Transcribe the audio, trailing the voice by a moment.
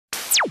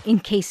in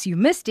case you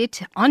missed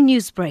it on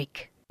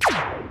Newsbreak.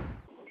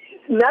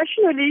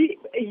 Nationally,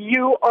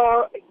 you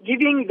are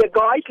giving the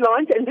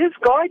guidelines, and this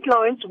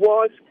guidelines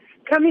was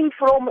coming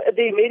from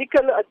the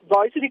Medical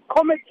Advisory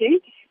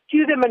Committee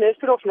to the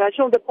Minister of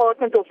National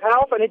Department of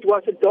Health, and it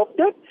was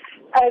adopted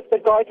as the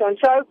guidelines.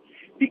 So,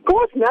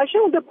 because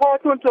National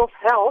Department of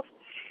Health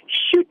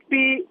should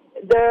be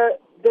the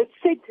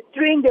set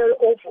trender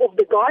of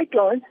the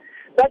guidelines,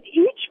 but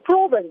each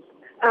province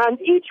and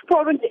each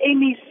province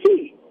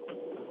MEC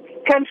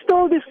can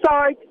still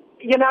decide,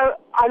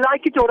 I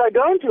like it or I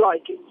don't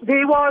like it.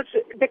 There was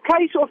the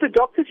case of the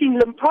doctors in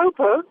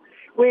Limpopo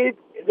where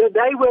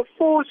they were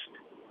forced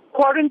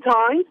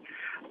quarantined,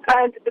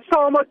 and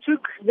SAMA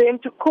took them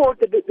to court,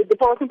 the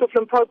Department of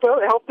Limpopo,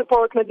 Health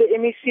Department, the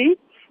MEC,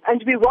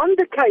 and we won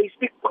the case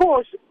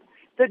because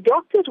the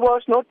doctors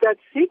was not that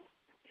sick.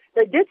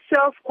 They did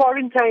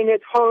self-quarantine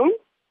at home,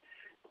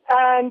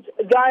 and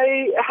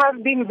they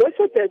have been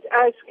visited.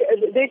 As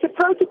there's a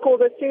protocol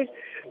that says,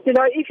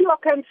 if you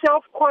can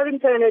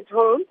self-quarantine at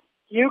home,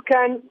 you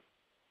can,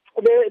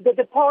 the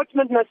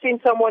department must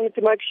send someone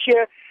to make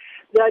sure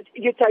that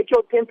you take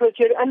your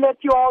temperature and that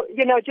you are,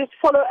 just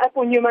follow up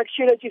on you, make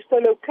sure that you're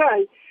still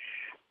okay.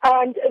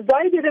 And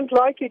they didn't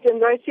like it, and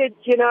they said,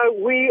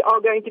 we are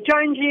going to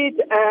change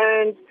it,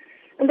 and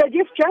they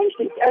just changed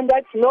it, and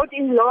that's not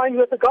in line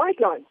with the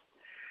guidelines.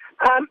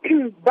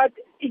 But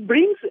it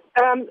brings,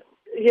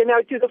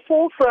 to the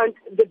forefront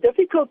the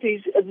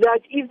difficulties that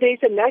if there's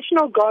a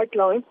national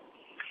guideline,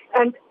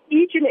 and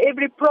each and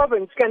every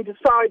province can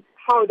decide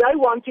how they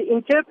want to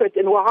interpret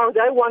and how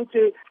they want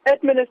to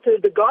administer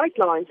the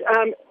guidelines.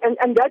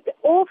 And that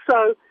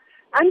also,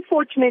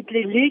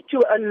 unfortunately, leads to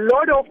a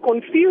lot of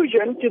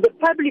confusion to the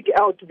public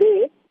out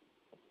there,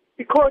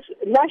 because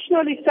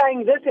nationally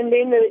saying this and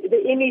then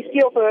the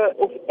MEC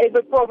of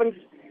every province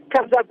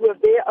comes up with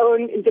their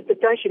own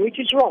interpretation, which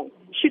is wrong.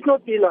 It should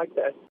not be like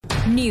that.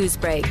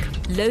 Newsbreak,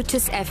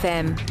 Lotus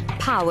FM,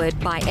 powered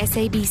by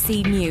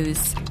SABC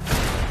News.